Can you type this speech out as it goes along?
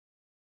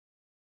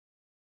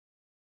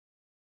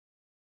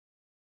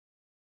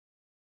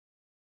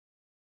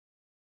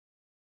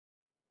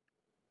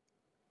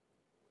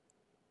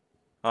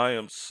I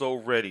am so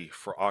ready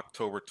for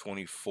October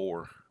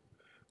 24.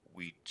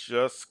 We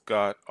just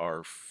got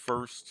our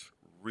first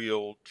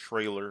real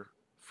trailer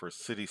for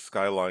City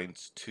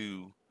Skylines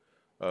 2.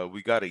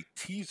 We got a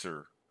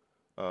teaser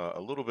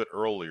a little bit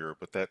earlier,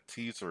 but that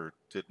teaser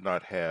did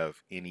not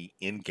have any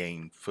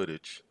in-game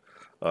footage.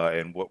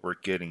 And what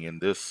we're getting in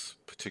this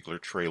particular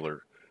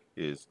trailer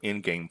is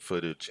in-game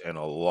footage and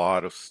a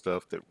lot of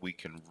stuff that we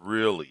can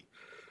really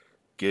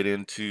get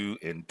into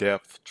in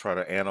depth, try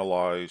to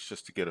analyze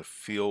just to get a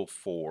feel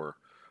for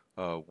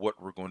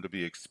what we're going to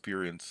be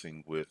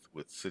experiencing with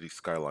City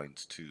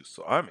Skylines 2.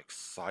 So I'm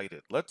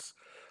excited. Let's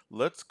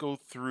go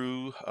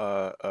through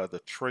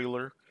the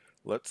trailer.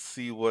 Let's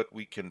see what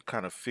we can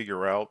kind of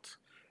figure out,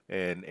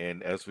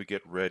 and as we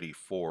get ready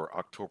for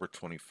October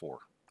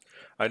 24.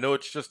 I know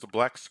it's just a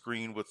black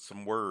screen with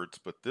some words,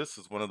 but this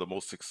is one of the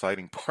most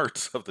exciting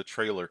parts of the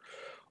trailer.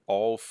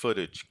 All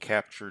footage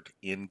captured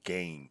in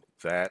game.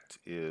 That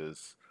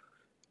is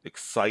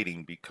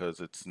exciting because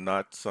it's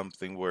not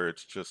something where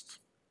it's just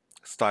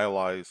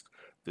stylized.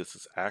 This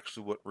is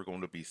actually what we're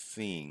going to be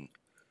seeing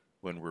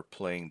when we're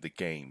playing the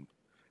game.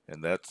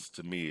 And that's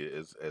to me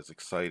is as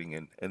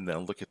exciting. And now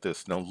look at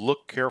this. Now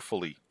look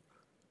carefully.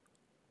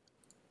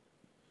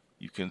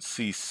 You can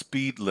see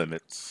speed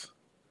limits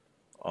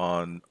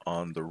on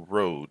the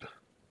road.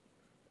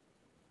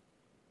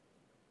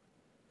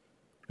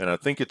 And I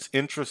think it's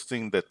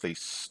interesting that they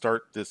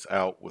start this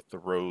out with the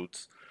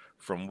roads.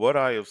 From what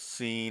I have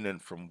seen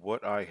and from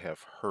what I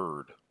have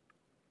heard,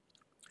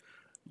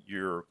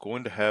 you're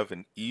going to have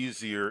an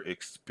easier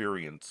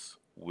experience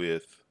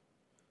with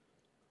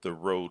the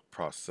road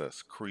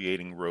process,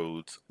 creating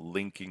roads,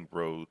 linking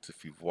roads.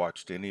 If you've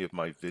watched any of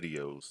my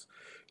videos,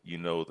 you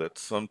know that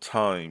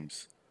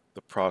sometimes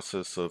the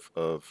process of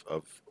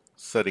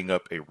setting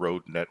up a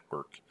road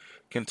network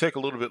can take a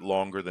little bit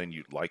longer than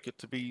you'd like it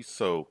to be.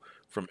 So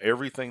from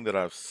everything that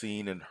I've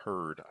seen and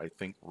heard, I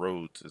think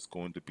roads is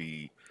going to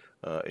be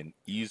an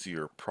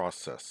easier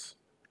process.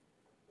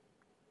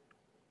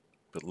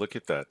 But look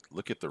at that.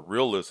 Look at the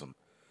realism.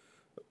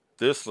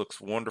 This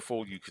looks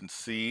wonderful. You can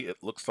see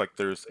it looks like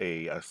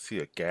I see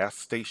a gas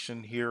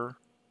station here.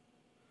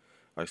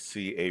 I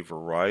see a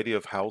variety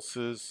of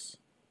houses,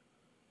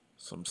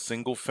 some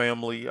single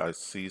family. I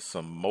see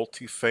some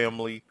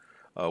multifamily.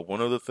 One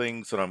of the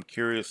things that I'm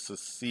curious to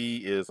see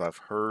is I've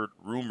heard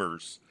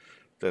rumors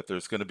that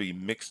there's going to be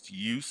mixed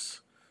use.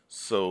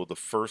 So the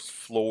first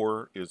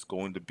floor is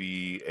going to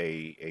be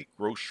a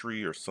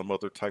grocery or some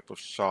other type of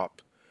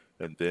shop,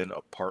 and then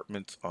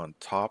apartments on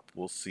top.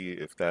 We'll see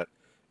if that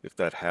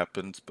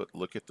happens. But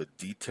look at the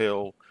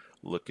detail,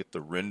 look at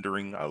the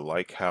rendering. I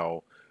like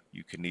how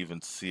you can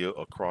even see it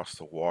across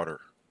the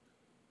water.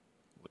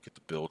 Look at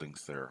the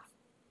buildings there.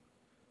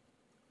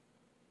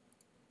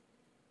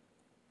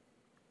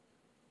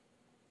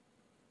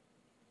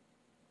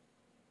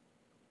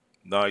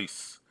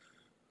 Nice,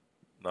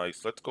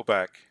 nice. Let's go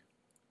back.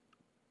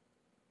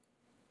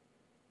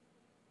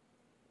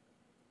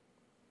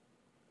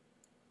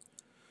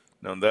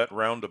 Now that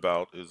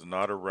roundabout is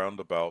not a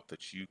roundabout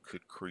that you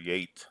could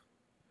create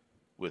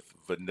with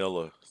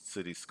vanilla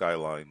City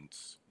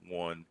Skylines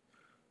 1.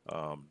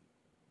 Um,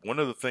 One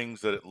of the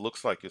things that it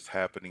looks like is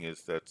happening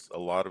is that a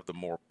lot of the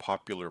more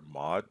popular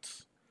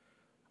mods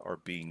are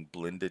being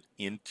blended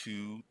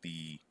into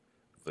the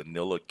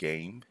vanilla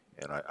game,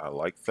 and I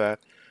like that.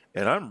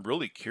 And I'm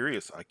really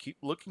curious. I keep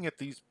looking at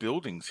these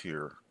buildings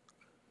here,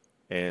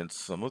 and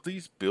some of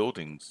these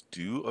buildings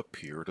do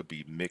appear to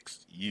be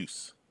mixed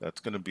use. That's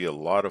going to be a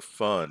lot of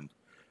fun.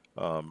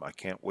 I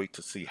can't wait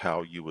to see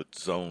how you would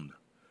zone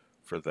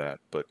for that.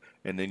 But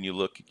and then you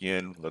look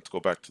again, let's go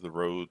back to the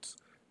roads.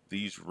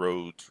 These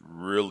roads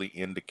really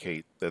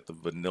indicate that the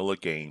vanilla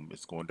game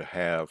is going to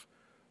have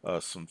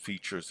some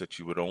features that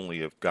you would only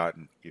have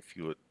gotten if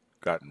you had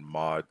gotten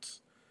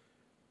mods,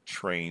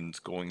 trains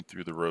going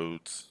through the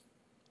roads,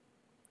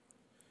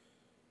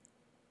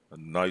 a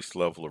nice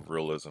level of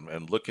realism.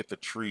 And look at the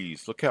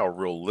trees. Look how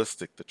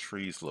realistic the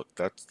trees look.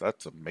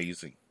 That's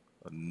amazing.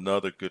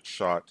 Another good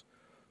shot,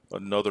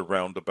 another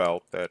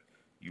roundabout that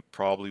you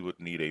probably would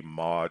need a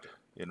mod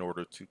in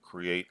order to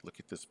create. Look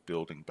at this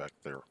building back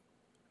there.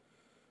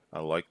 I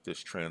like this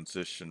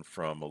transition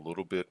from a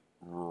little bit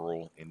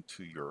rural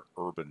into your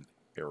urban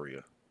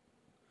area.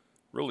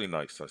 Really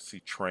nice. I see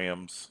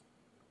trams.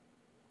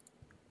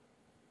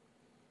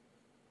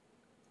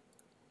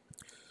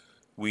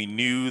 We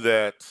knew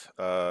that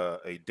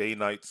a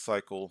day-night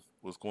cycle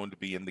was going to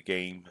be in the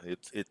game.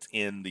 It's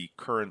in the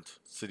current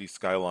city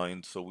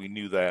skyline, so we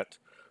knew that.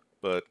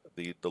 But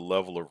the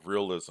level of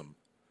realism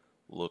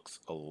looks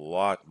a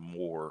lot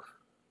more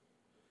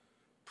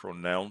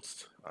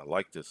pronounced. I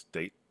like this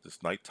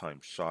nighttime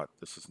shot.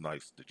 This is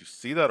nice. Did you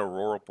see that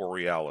aurora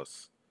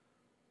borealis?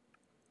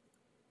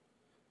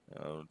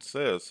 It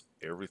says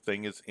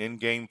everything is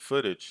in-game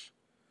footage.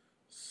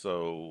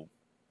 So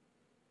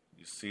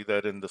you see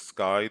that in the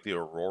sky, the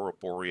aurora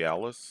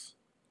borealis?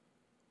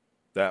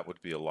 That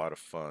would be a lot of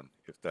fun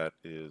if that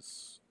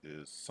is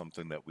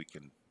something that we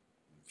can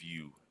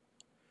view.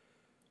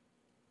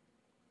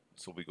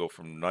 So we go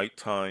from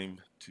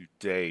nighttime to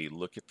day.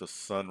 Look at the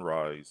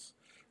sunrise.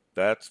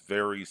 That's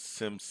very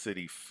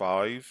SimCity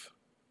 5.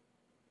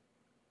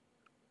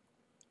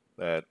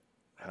 That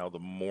how the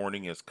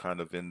morning is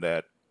kind of in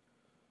that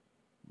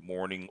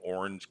morning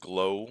orange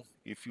glow,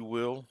 if you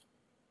will.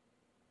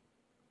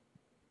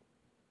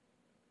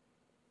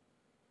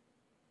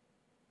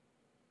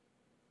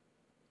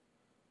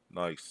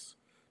 Nice.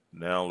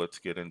 Now let's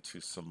get into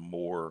some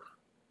more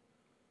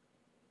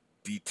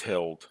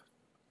detailed.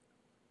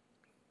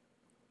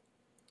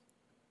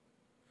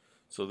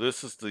 So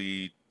this is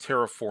the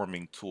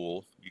terraforming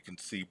tool. You can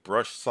see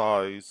brush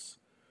size,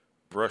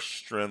 brush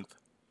strength,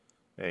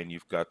 and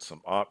you've got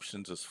some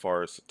options as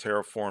far as the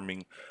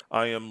terraforming.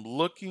 I am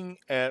looking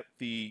at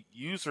the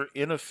user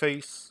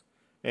interface,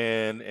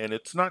 and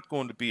it's not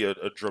going to be a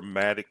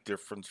dramatic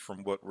difference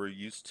from what we're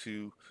used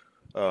to.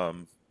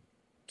 Um,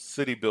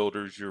 City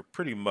builders, you're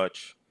pretty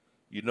much,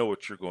 you know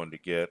what you're going to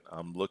get.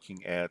 I'm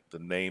looking at the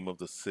name of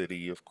the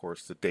city, of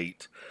course, the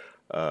date,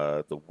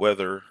 the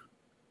weather.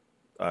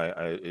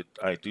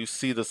 I do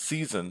see the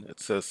season.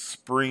 It says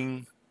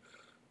spring.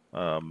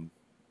 Um,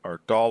 our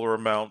dollar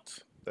amount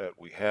that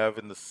we have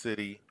in the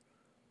city,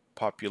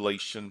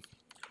 population.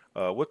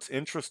 What's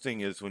interesting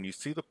is when you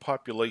see the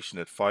population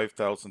at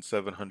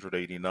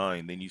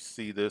 5,789, then you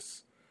see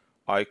this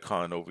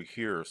icon over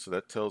here. So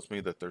that tells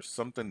me that there's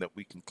something that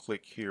we can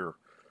click here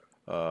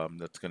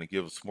that's going to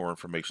give us more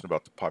information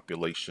about the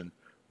population.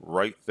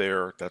 Right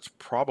there, that's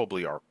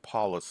probably our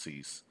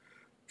policies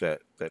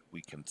that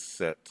we can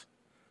set.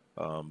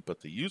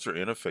 But the user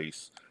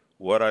interface,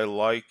 what I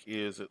like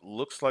is it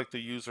looks like the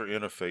user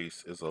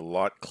interface is a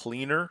lot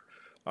cleaner.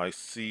 I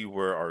see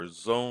where our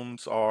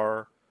zones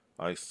are.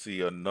 I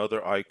see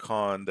another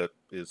icon that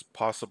is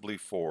possibly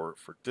for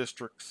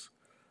districts.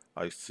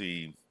 I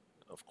see,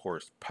 of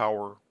course,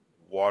 power,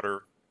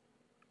 water,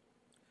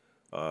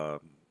 um,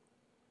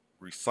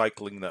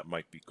 recycling, that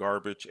might be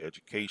garbage,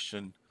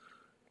 education,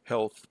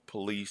 health,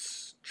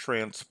 police,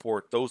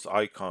 transport. Those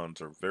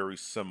icons are very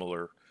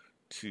similar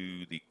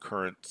to the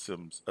current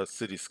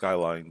City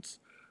Skylines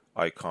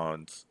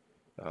icons.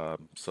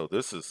 So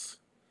this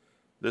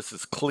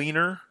is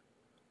cleaner,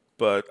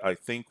 but I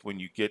think when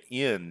you get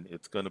in,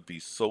 it's going to be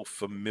so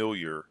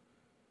familiar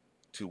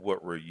to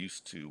what we're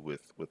used to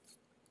with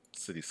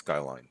City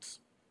Skylines.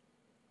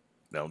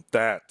 Now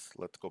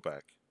let's go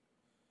back.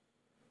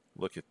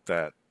 Look at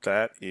that.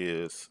 That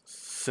is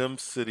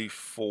SimCity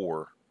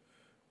 4,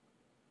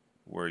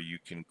 where you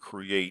can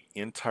create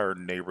entire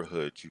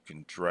neighborhoods. You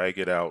can drag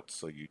it out.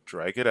 So you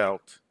drag it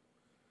out,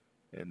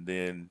 and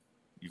then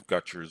you've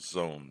got your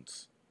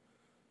zones.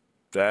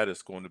 That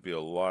is going to be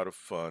a lot of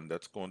fun.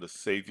 That's going to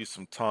save you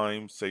some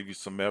time, save you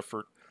some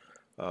effort.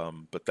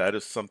 But that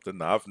is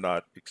something I've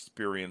not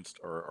experienced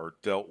or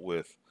dealt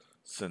with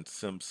since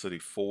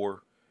SimCity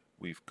 4.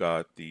 We've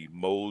got the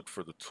mode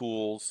for the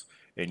tools,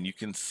 and you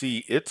can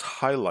see it's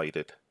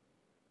highlighted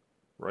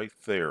right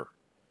there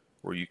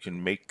where you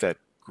can make that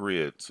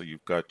grid. So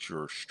you've got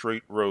your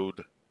straight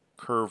road,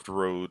 curved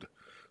road,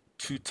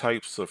 two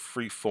types of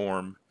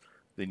freeform.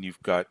 Then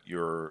you've got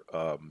your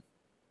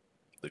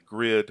the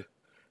grid,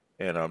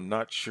 and I'm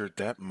not sure,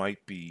 that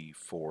might be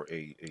for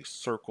a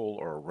circle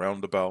or a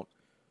roundabout.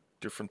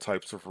 Different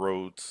types of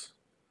roads,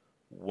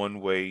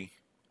 one way,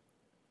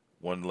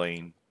 one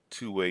lane,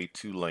 two way,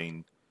 two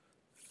lane,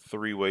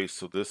 three way.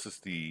 So this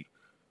is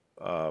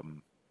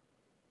um,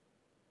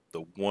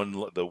 the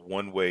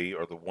one way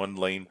or the one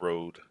lane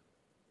road.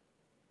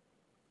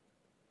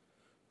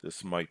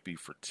 This might be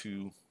for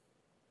two.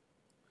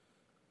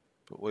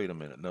 But wait a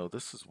minute. No,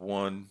 this is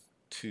one,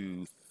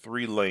 two,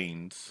 three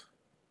lanes.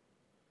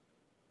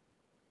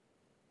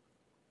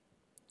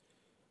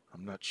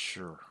 I'm not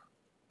sure.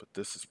 But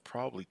this is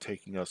probably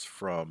taking us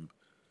from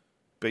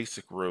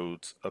basic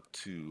roads up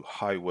to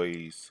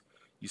highways.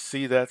 You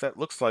see that? That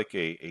looks like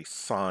a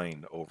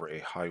sign over a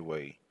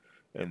highway.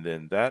 And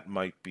then that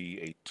might be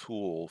a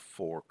tool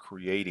for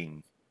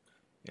creating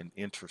an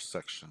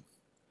intersection.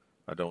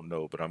 I don't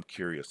know, but I'm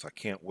curious. I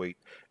can't wait.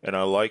 And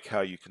I like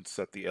how you can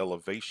set the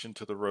elevation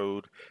to the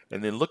road.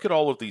 And then look at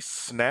all of these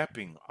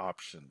snapping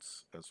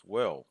options as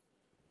well.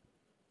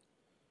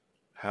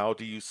 How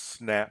do you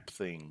snap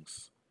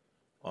things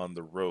on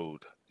the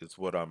road is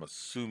what I'm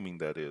assuming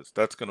that is.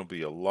 That's going to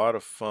be a lot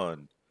of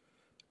fun.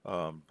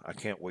 I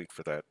can't wait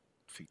for that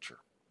feature.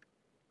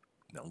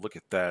 Now look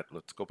at that.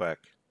 Let's go back.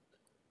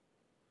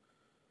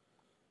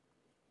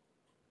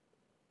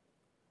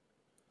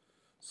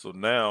 So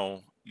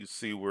now you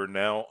see we're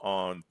now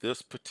on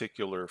this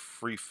particular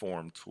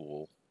freeform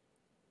tool.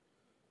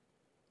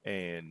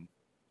 And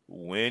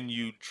when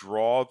you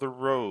draw the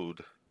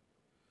road,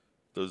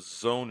 the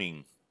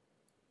zoning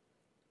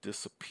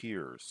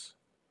disappears.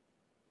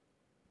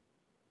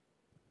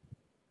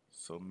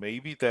 So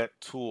maybe that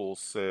tool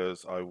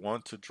says I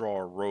want to draw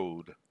a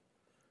road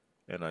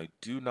and I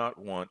do not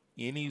want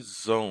any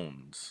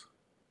zones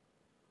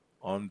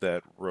on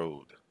that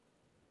road.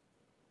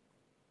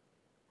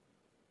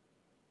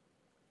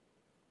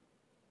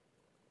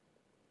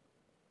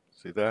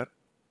 See that?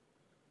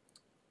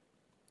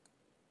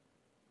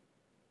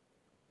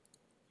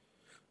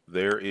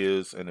 there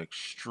is an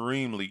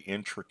extremely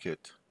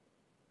intricate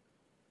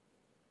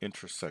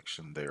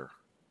intersection there.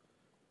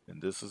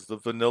 And this is the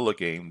vanilla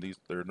game.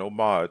 There are no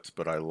mods,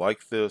 but I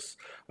like this.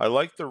 I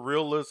like the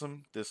realism.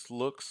 This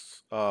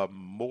looks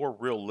more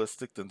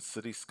realistic than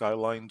City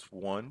Skylines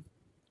 1.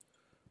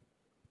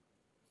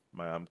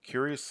 I'm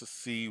curious to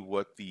see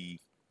what the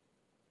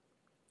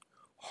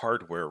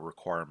hardware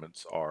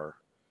requirements are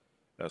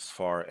as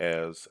far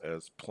as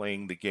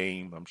playing the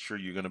game. I'm sure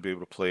you're going to be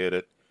able to play it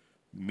at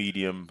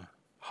medium,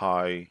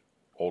 high,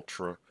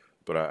 ultra,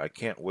 but I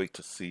can't wait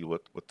to see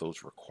what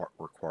those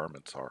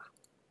requirements are.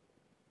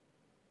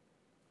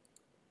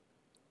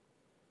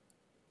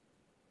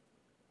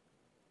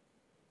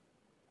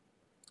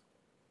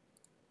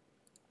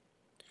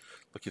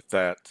 Look at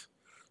that.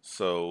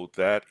 So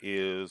that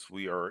is,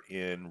 we are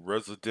in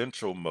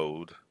residential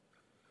mode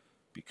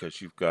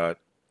because you've got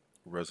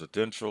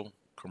residential,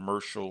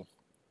 commercial,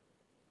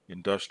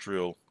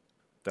 industrial.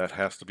 That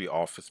has to be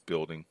office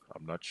building.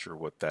 I'm not sure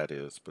what that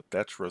is, but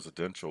that's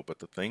residential. But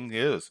the thing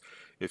is,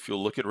 if you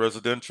look at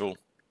residential,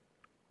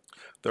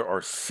 there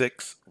are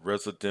 6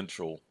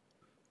 residential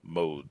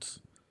modes.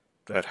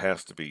 That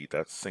has to be,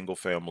 that's single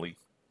family.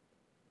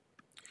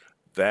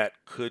 That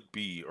could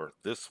be, or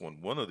this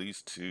one of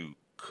these two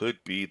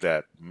could be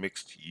that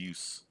mixed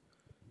use.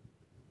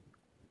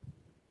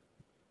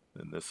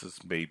 And this is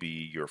maybe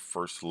your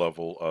first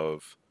level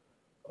of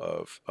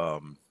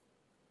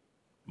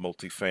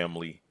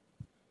multifamily,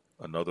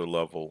 another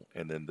level,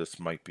 and then this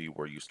might be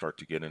where you start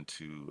to get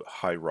into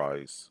high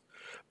rise.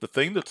 The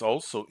thing that's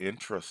also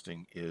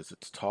interesting is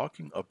it's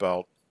talking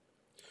about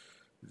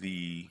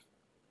the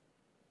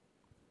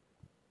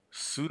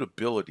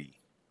suitability.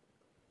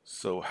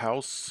 So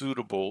how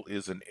suitable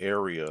is an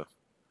area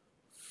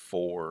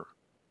for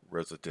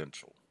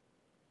residential?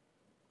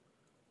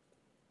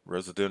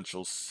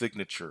 Residential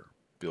signature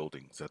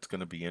buildings. That's going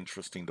to be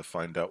interesting to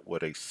find out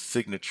what a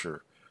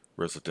signature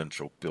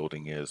residential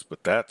building is.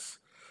 But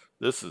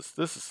this is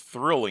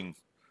thrilling.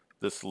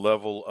 This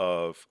level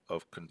of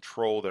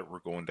control that we're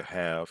going to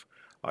have.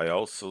 I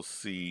also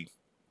see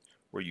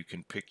where you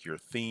can pick your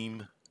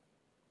theme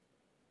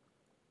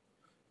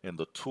and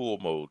the tool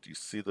mode. You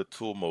see the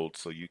tool mode,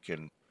 so you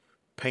can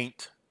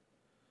paint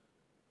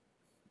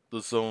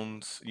the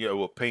zones. Yeah,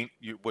 well, paint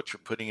what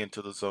you're putting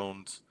into the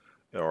zones,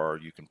 or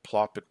you can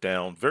plop it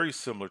down. Very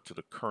similar to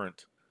the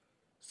current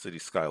City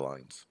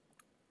Skylines.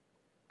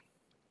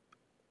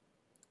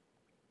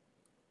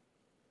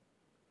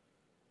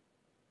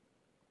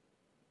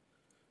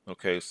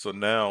 Okay, so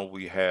now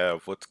we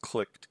have what's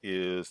clicked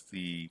is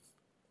the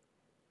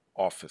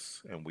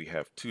office, and we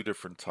have 2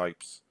 different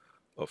types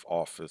of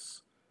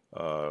office.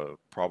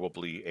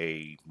 Probably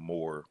a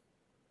more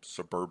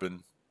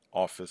suburban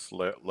office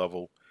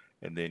level,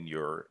 and then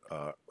your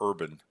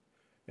urban,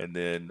 and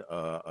then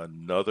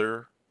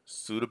another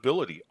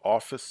suitability,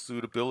 office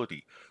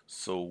suitability.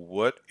 So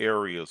what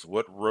areas,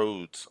 what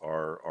roads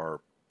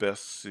are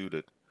best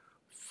suited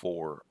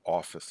for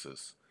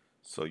offices?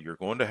 So you're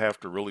going to have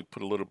to really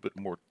put a little bit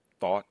more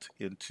thought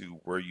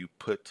into where you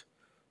put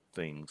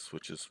things,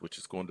 which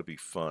is going to be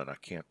fun. I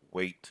can't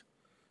wait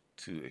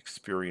to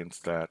experience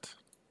that.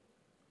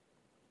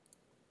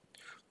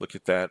 Look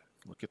at that.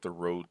 Look at the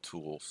road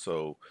tool.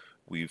 So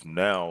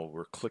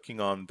we're clicking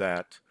on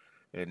that,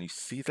 and you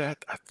see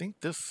that? I think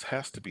this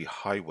has to be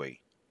highway.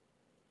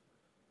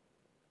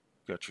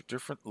 You got your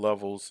different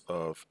levels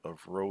of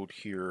road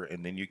here,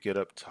 and then you get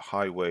up to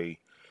highway,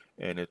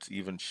 and it's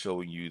even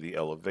showing you the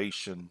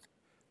elevation,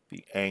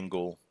 the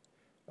angle,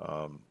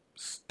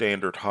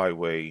 standard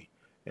highway,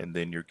 and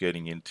then you're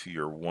getting into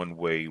your one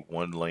way,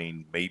 one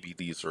lane. Maybe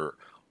these are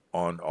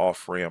on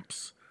off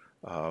ramps.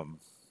 Um,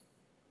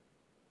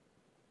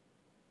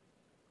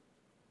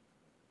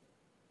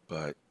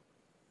 but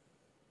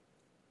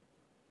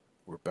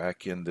we're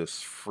back in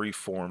this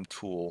freeform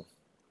tool.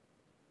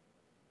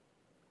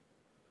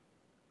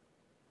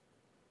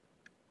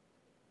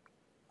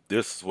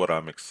 This is what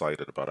I'm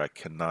excited about. I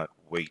cannot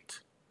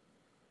wait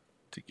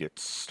to get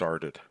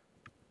started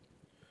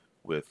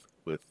with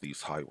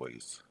these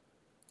highways.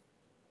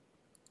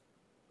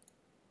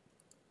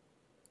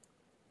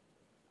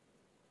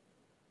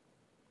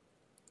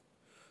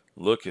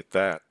 Look at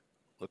that.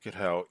 Look at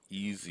how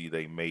easy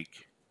they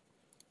make.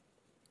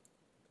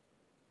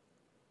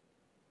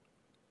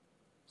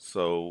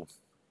 So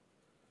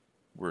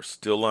we're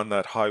still on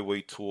that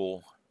highway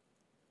tool,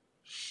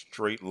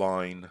 straight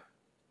line,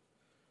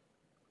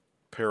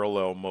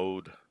 parallel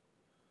mode.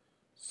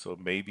 So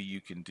maybe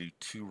you can do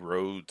 2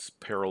 roads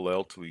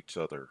parallel to each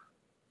other.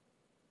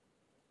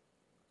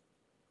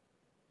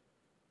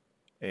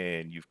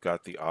 And you've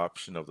got the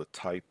option of the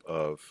type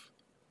of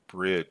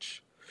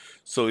bridge.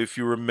 So if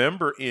you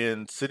remember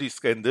in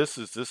and this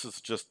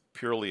is just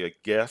purely a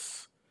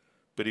guess,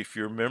 but if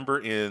you remember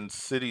in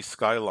City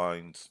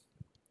Skylines,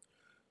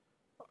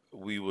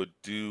 we would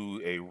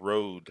do a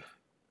road.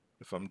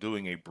 If I'm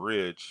doing a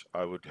bridge,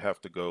 I would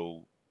have to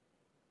go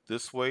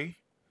this way,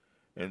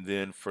 and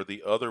then for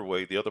the other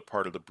way, the other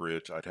part of the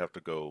bridge, I'd have to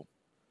go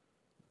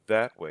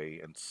that way,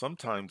 and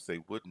sometimes they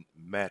wouldn't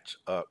match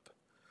up.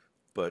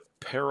 but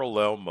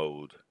parallel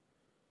mode.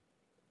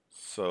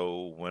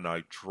 So when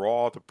I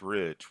draw the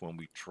bridge, when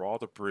we draw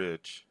the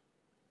bridge,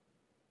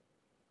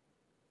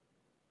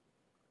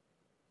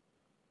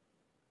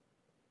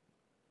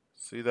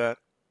 see that?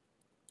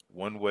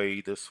 One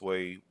way this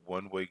way,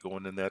 one way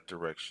going in that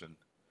direction,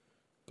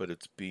 but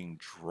it's being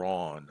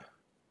drawn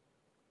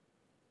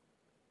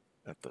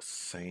at the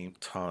same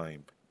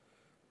time.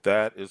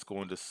 That is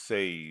going to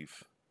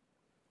save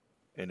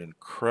an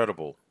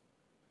incredible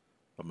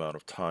amount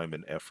of time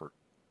and effort.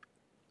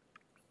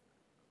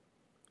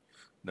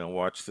 Now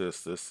watch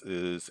this. This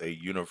is a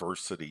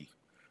university,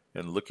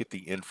 and look at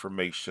the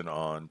information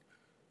on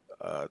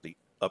the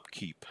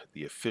upkeep,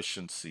 the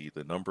efficiency,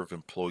 the number of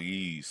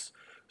employees,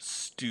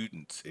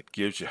 students. It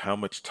gives you how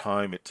much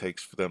time it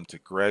takes for them to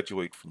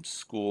graduate from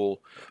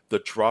school, the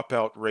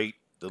dropout rate,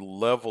 the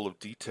level of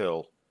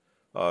detail.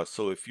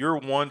 So if you're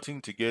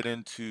wanting to get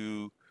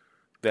into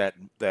that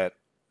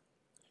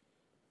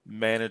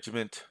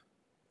management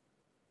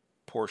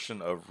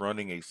portion of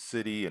running a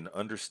city and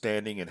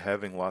understanding and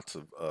having lots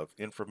of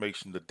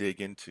information to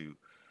dig into,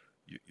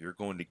 you're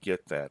going to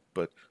get that.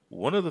 But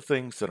one of the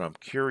things that I'm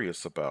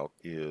curious about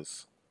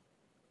is,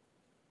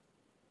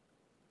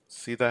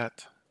 see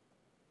that?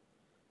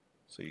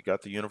 So you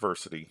got the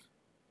university,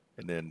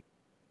 and then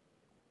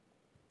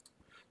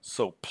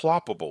so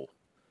ploppable,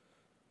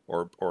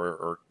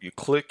 or you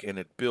click and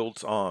it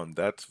builds on.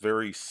 That's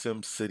very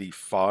SimCity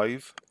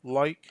 5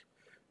 like,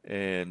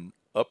 and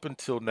up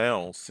until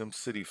now,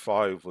 SimCity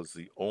 5 was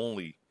the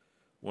only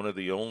one of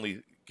the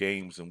only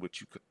games in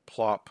which you could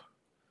plop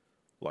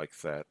like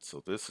that.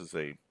 So this is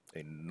a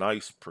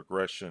nice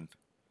progression.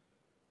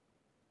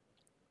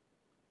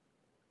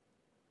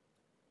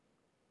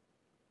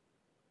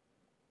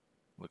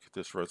 Look at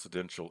this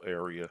residential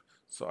area.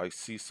 So I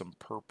see some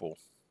purple.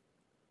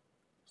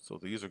 So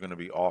these are going to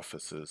be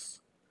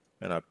offices.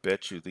 And I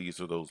bet you these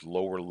are those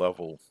lower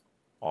level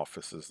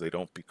offices. They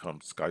don't become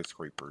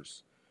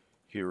skyscrapers.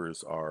 Here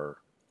is our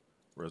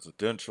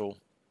residential.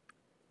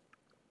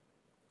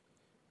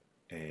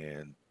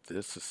 And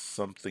this is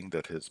something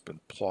that has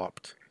been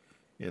plopped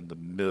in the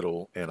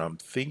middle. And I'm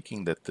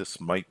thinking that this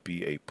might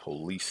be a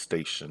police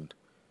station.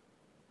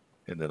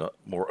 And then a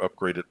more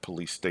upgraded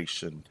police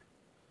station.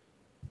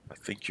 I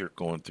think you're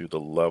going through the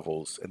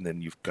levels. And then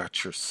you've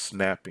got your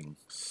snapping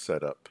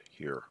set up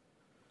here.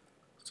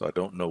 So I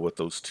don't know what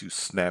those two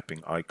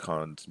snapping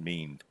icons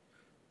mean,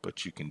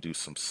 but you can do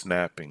some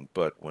snapping.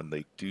 But when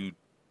they do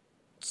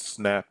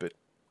snap it,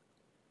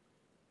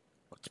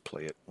 let's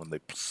play it. When they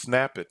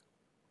snap it,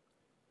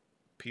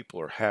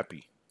 people are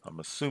happy. I'm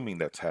assuming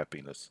that's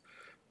happiness.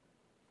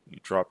 You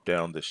drop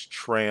down this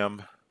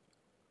tram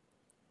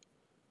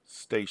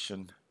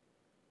station.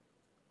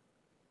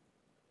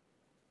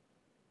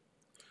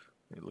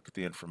 You look at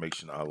the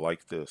information. I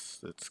like this.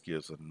 This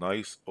gives a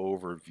nice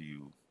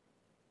overview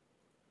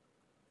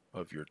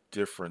of your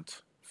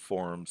different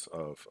forms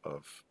of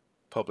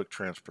public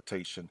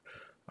transportation.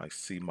 I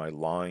see my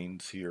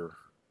lines here.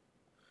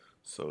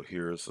 So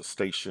here's a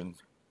station.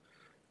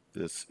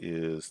 This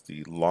is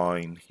the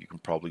line. You can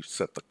probably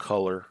set the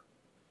color.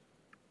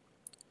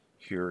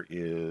 Here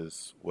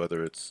is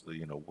whether it's,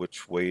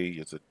 which way.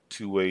 Is it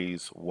two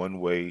ways, one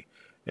way?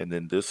 And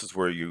then this is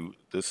where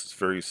this is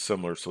very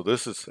similar. So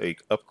this is a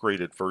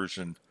upgraded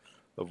version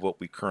of what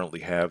we currently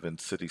have in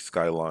City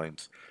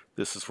Skylines.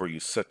 This is where you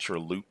set your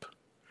loop.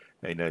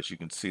 And as you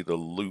can see, the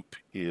loop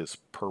is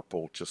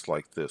purple, just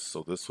like this.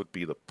 So this would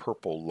be the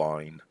purple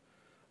line,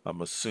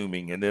 I'm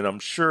assuming. And then I'm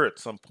sure at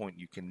some point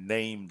you can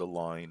name the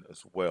line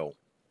as well.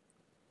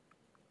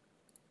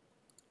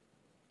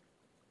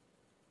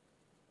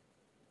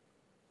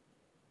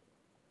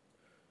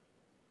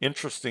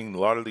 Interesting, a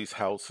lot of these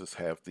houses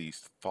have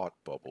these thought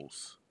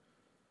bubbles.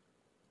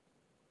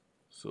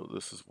 So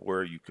this is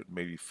where you could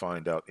maybe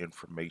find out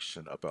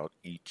information about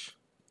each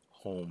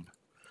home.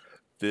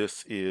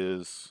 This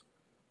is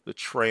the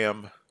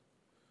tram.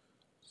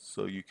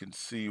 So you can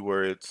see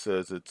where it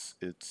says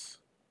it's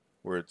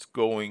where it's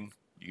going.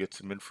 You get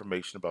some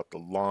information about the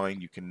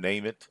line. You can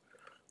name it,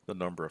 the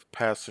number of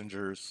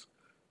passengers.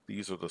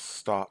 These are the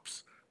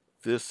stops.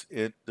 This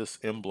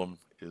emblem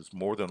is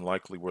more than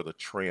likely where the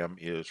tram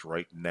is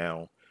right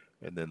now,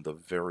 and then the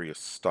various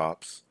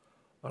stops,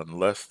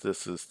 unless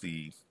this is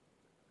the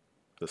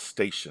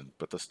station.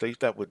 But the state,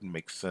 that wouldn't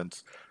make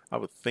sense. I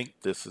would think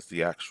this is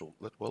the actual.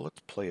 Well, let's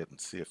play it and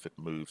see if it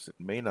moves. It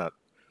may not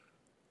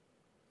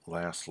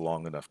last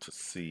long enough to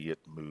see it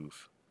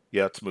move.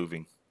 Yeah, it's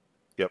moving.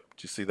 Yep,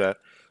 do you see that?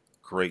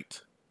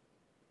 Great.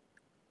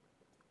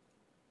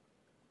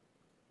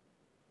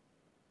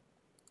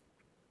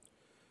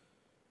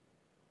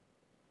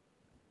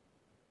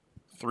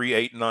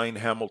 389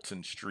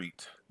 Hamilton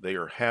Street. They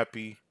are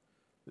happy.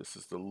 This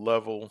is the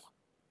level.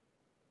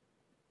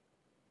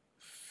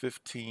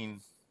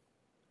 15,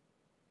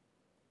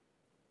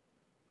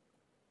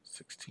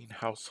 16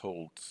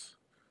 households.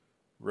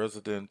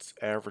 Residents,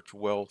 average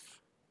wealth.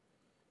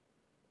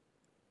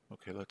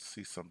 Okay, let's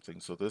see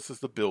something. So this is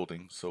the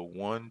building. So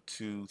 1,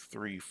 2,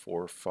 3,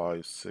 4,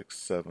 5, 6,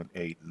 7,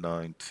 8,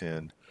 9,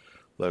 10.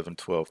 11,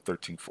 12,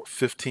 13, 14,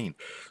 15.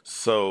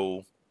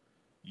 So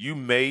you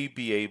may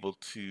be able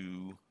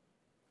to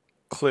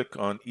click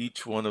on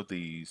each one of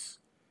these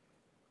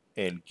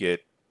and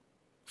get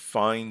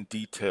fine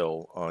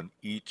detail on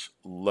each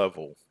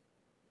level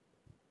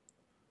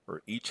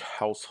or each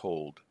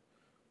household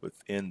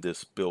within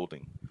this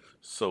building.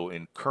 So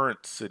in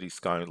current city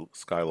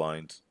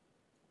skylines,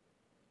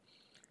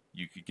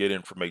 you could get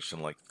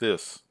information like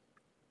this.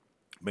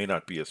 May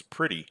not be as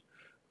pretty,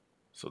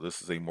 so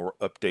this is a more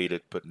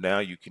updated, but now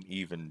you can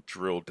even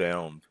drill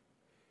down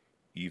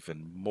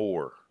even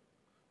more.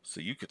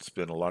 So you could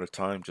spend a lot of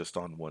time just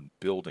on one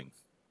building.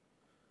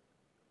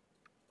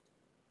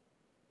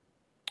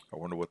 I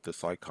wonder what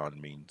this icon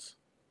means.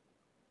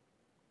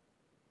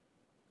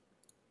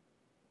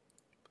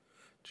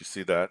 Do you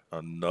see that?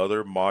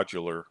 Another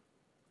modular.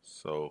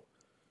 So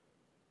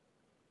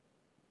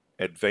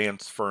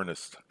advanced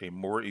furnace, a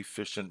more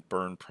efficient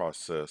burn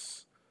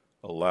process,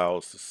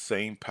 allows the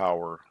same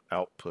power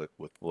output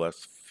with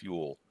less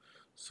fuel.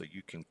 So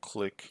you can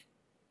click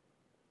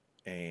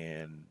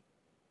and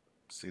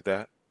see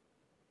that?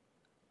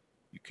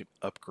 You can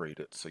upgrade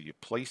it. So you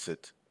place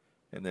it,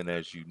 and then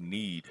as you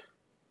need,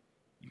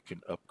 you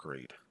can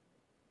upgrade.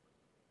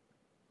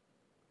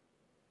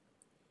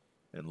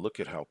 And look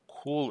at how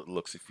cool it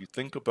looks. If you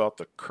think about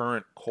the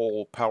current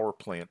coal power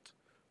plant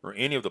or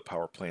any of the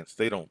power plants,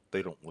 they don't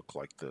look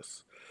like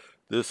this.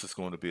 This is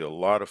going to be a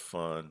lot of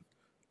fun,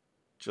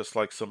 just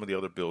like some of the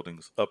other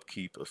buildings.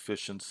 Upkeep,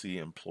 efficiency,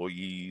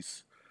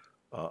 employees,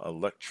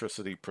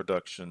 electricity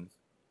production,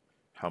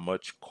 how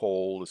much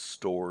coal is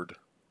stored,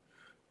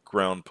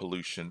 ground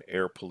pollution,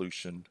 air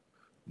pollution,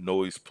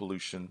 noise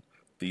pollution.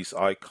 These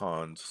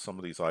icons, some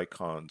of these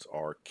icons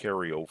are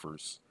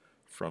carryovers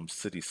from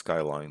City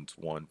Skylines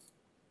 1.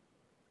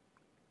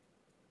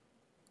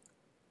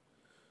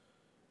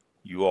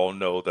 You all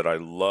know that I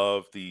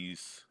love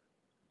these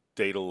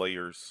data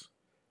layers,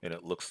 and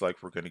it looks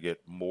like we're going to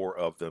get more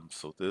of them.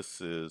 So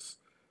this is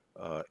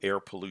air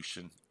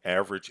pollution,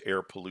 average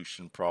air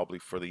pollution probably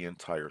for the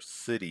entire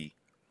city,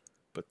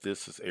 but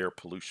this is air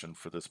pollution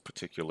for this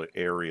particular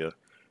area.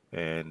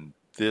 And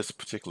this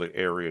particular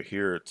area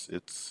here,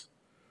 it's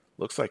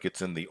looks like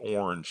it's in the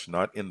orange,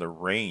 not in the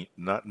rain,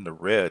 not in the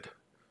red.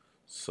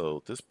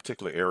 So this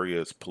particular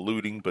area is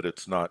polluting, but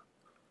it's not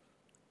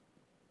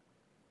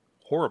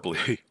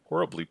horribly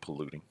horribly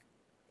polluting.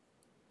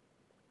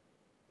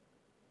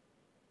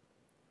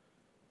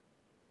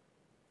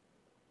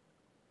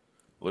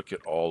 Look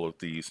at all of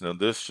these. Now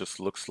this just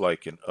looks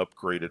like an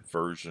upgraded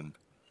version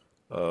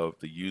of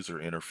the user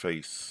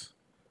interface.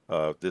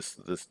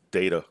 This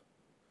data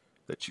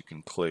that you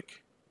can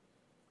click,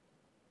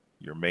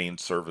 your main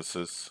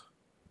services,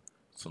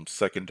 some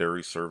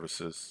secondary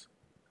services,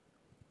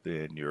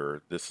 then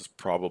this is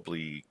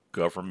probably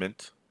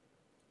government,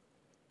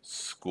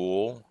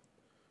 school.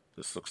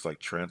 This looks like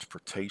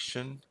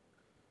transportation.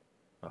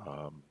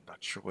 Not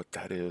sure what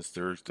that is.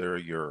 There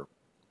your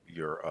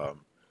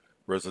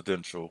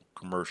residential,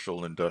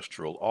 commercial,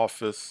 industrial,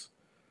 office,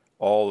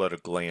 all at a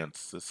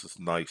glance. This is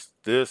nice.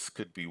 This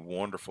could be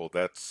wonderful.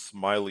 That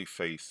smiley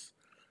face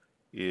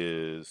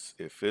is,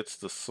 if it's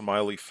the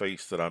smiley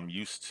face that I'm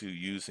used to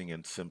using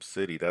in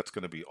SimCity, that's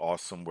going to be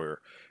awesome, where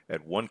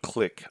at one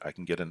click I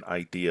can get an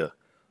idea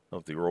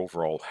of the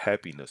overall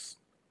happiness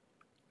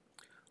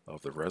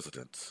of the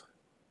residents.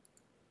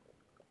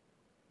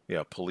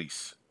 Yeah,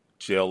 police,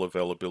 jail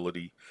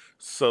availability.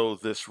 So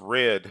this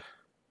red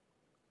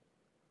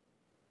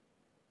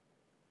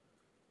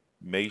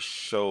may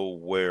show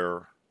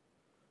where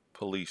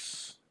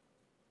police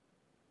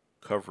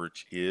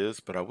coverage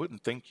is, but I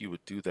wouldn't think you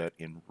would do that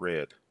in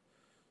red.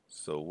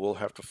 So we'll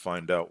have to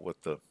find out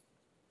what the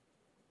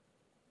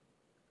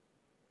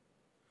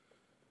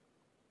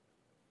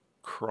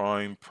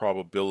crime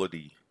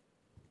probability.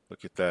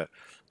 Look at that.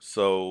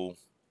 So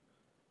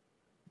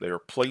they are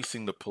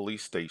placing the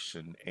police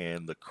station,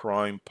 and the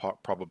crime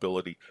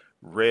probability,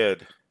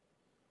 red,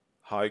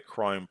 high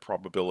crime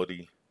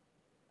probability,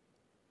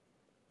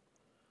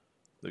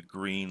 the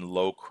green,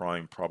 low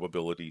crime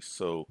probability.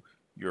 So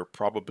your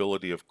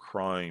probability of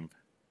crime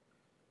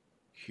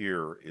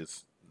here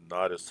is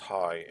not as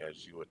high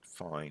as you would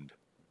find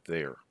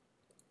there.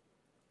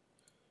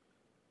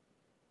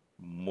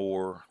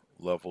 More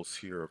levels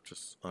here of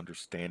just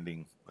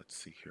understanding. Let's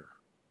see here.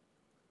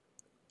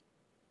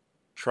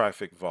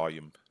 Traffic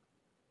volume.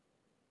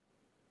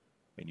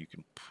 And you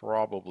can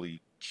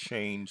probably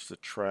change the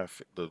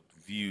traffic, the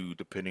view,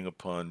 depending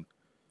upon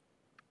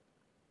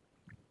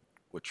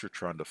what you're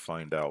trying to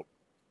find out.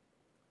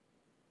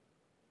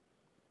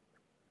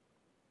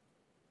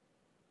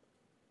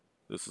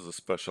 This is a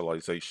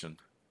specialization.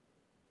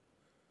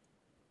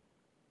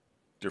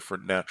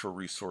 Different natural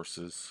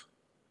resources,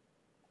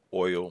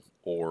 oil,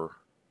 ore,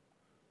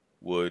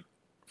 wood,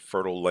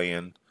 fertile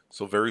land.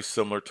 So very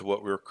similar to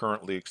what we're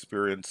currently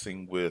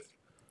experiencing with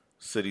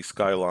City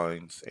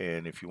Skylines.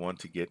 And if you want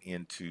to get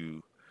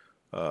into,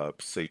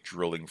 say,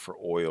 drilling for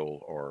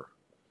oil or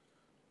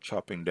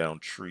chopping down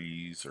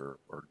trees or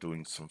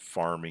doing some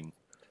farming,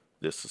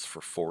 This is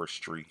for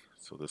forestry,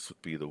 so this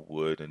would be the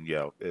wood, and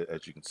yeah,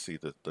 as you can see,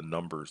 the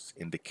numbers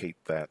indicate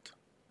that.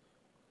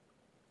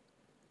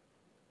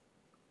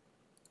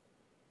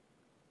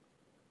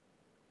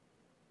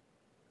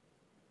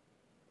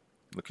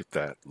 Look at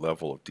that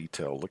level of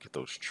detail. Look at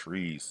those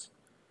trees.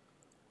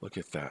 Look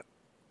at that.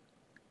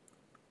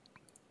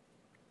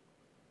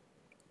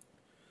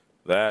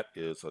 That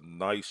is a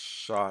nice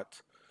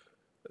shot.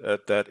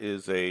 That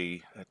is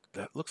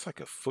that looks like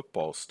a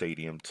football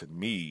stadium to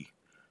me.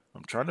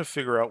 I'm trying to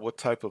figure out what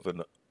type of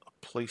a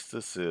place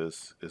this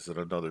is. Is it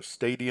another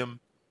stadium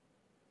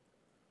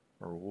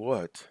or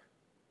what?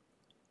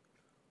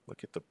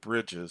 Look at the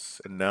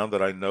bridges. And now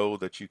that I know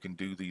that you can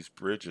do these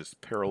bridges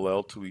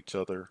parallel to each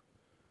other,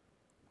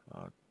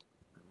 uh,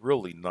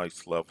 really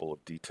nice level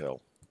of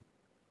detail.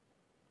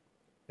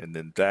 And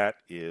then that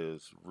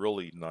is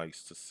really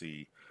nice to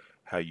see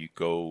how you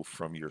go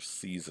from your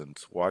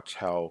seasons. Watch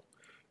how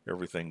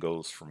everything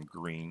goes from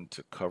green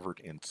to covered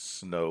in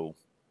snow.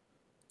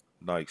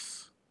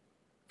 Nice.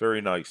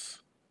 Very nice.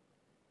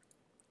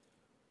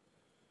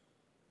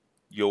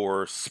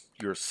 Your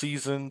your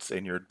seasons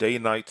and your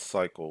day-night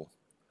cycle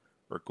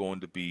are going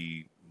to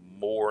be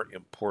more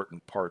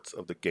important parts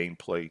of the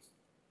gameplay.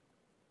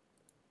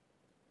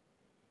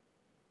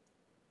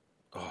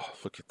 Oh,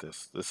 look at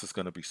this. This is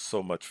going to be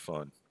so much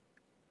fun.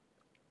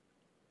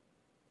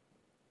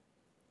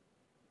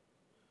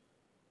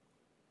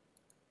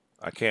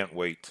 I can't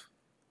wait.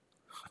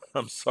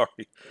 I'm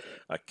sorry.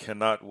 I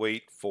cannot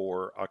wait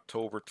for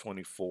October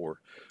 24.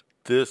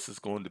 This is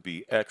going to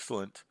be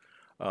excellent.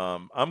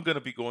 I'm going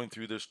to be going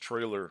through this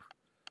trailer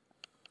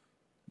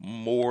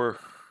more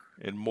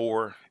and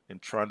more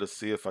and trying to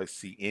see if I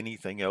see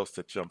anything else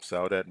that jumps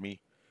out at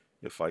me.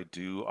 If I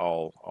do,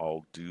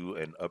 I'll do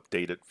an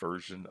updated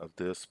version of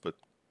this. But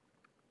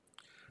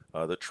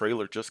the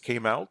trailer just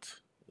came out,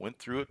 went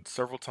through it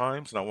several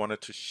times, and I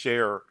wanted to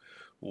share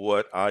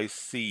what I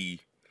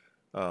see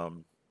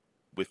um,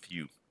 with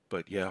you.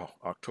 But yeah,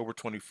 October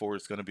 24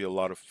 is going to be a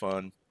lot of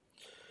fun.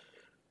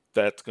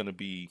 That's going to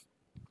be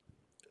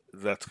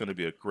that's going to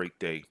be a great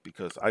day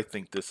because I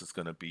think this is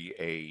going to be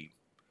a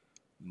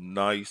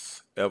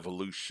nice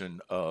evolution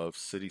of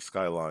City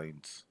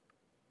Skylines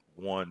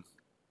 1,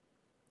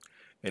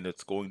 and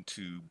it's going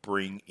to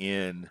bring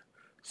in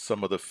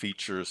some of the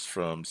features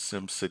from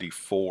SimCity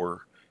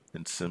 4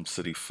 and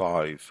SimCity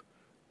 5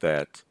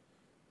 that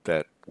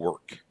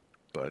work.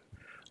 But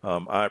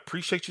I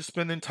appreciate you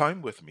spending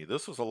time with me.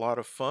 This was a lot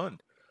of fun.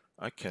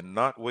 I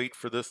cannot wait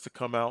for this to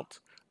come out.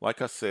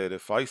 Like I said,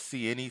 if I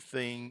see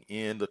anything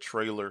in the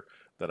trailer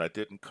that I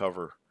didn't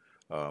cover,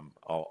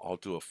 I'll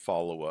do a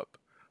follow up.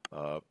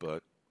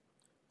 But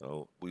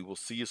we will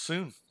see you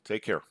soon.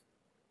 Take care.